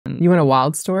You want a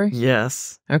wild story?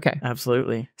 Yes. Okay.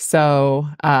 Absolutely. So,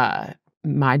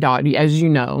 my daughter, as you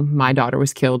know, my daughter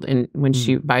was killed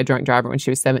by a drunk driver when she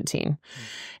was 17.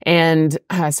 And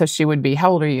so she would be,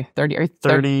 how old are you? 30 or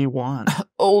 31.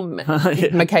 Old. Yeah.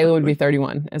 Michaela would be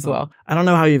 31 as well. I don't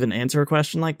know how you even answer a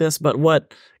question like this, but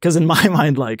because in my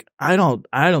mind, like, I don't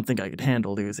think I could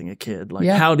handle losing a kid. Like,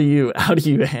 how do you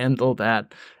handle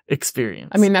that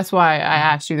experience? I mean, that's why I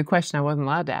asked you the question I wasn't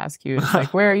allowed to ask you. It's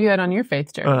like, where are you at on your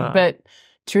faith journey? But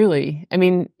truly, I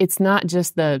mean, it's not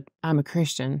just I'm a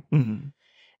Christian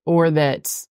or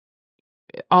that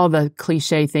all the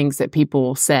cliche things that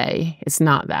people say. It's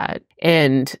not that.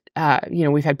 And,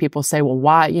 we've had people say, well,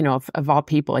 why, of all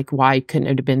people, like, why couldn't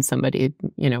it have been somebody,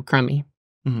 crummy?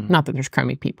 Not that there's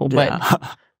crummy people,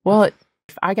 but, well,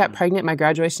 I got pregnant my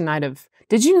graduation night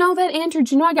did you know that, Andrew?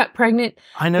 Did you know I got pregnant?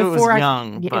 I know it was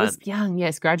young. It was young,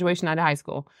 yes, graduation night of high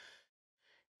school.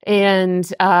 And,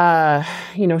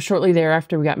 shortly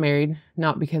thereafter we got married,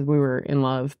 not because we were in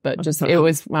love, but just it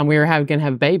was when we were going to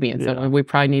have a baby. And so we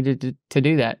probably needed to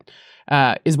do that,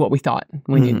 is what we thought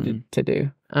we needed to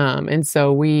do. And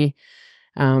so we,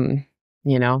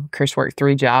 Chris worked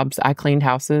 3 jobs. I cleaned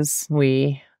houses.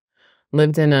 We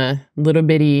lived in a little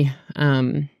bitty,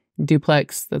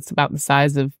 duplex that's about the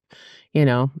size of, I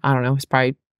don't know, it's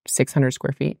probably 600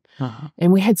 square feet.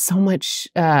 And we had so much,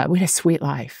 we had a sweet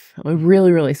life, a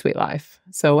really, really sweet life.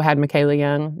 So we had Michaela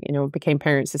young, became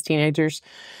parents as teenagers.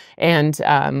 And, she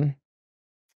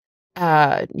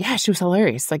was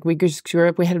hilarious. Like we just grew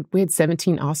up, we had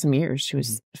 17 awesome years. She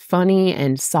was funny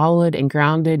and solid and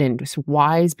grounded and just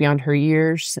wise beyond her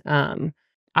years. I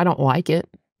don't like it.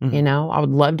 I would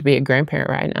love to be a grandparent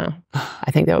right now.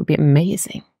 I think that would be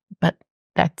amazing, but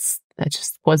that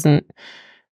just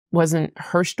wasn't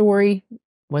her story,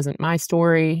 wasn't my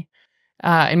story.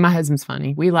 And my husband's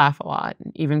funny. We laugh a lot,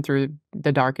 even through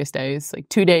the darkest days. Like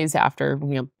 2 days after,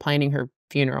 planning her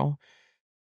funeral,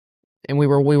 and we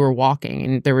were walking,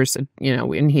 and there was,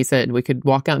 and he said we could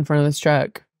walk out in front of this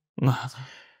truck,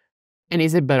 and he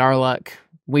said, but our luck,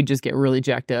 we just get really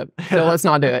jacked up, so let's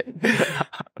not do it.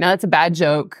 Now that's a bad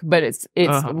joke, but it's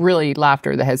really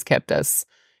laughter that has kept us.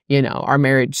 Our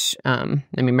marriage,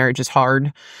 marriage is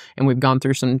hard and we've gone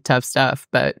through some tough stuff,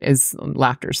 but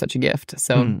laughter is such a gift.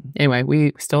 So anyway,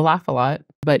 we still laugh a lot,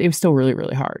 but it was still really,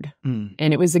 really hard. And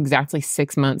it was exactly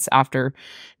 6 months after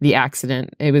the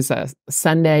accident. It was a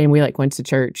Sunday and we went to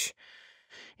church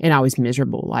and I was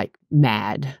miserable, like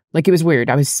mad. Like it was weird.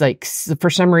 I was like, for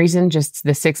some reason, just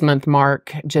the 6 month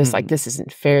mark, just like, this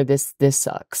isn't fair. This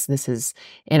sucks.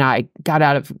 And I got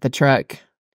out of the truck,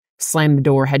 slammed the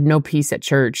door, had no peace at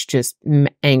church, just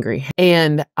angry.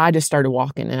 And I just started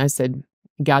walking and I said,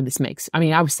 God,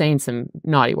 I was saying some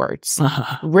naughty words.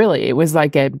 Really, it was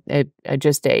like I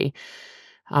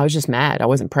was just mad. I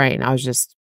wasn't praying.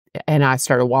 And I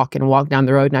started walking down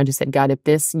the road and I just said, God,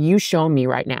 if you show me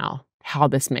right now how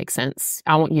this makes sense.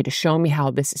 I want you to show me how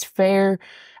this is fair.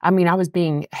 I was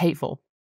being hateful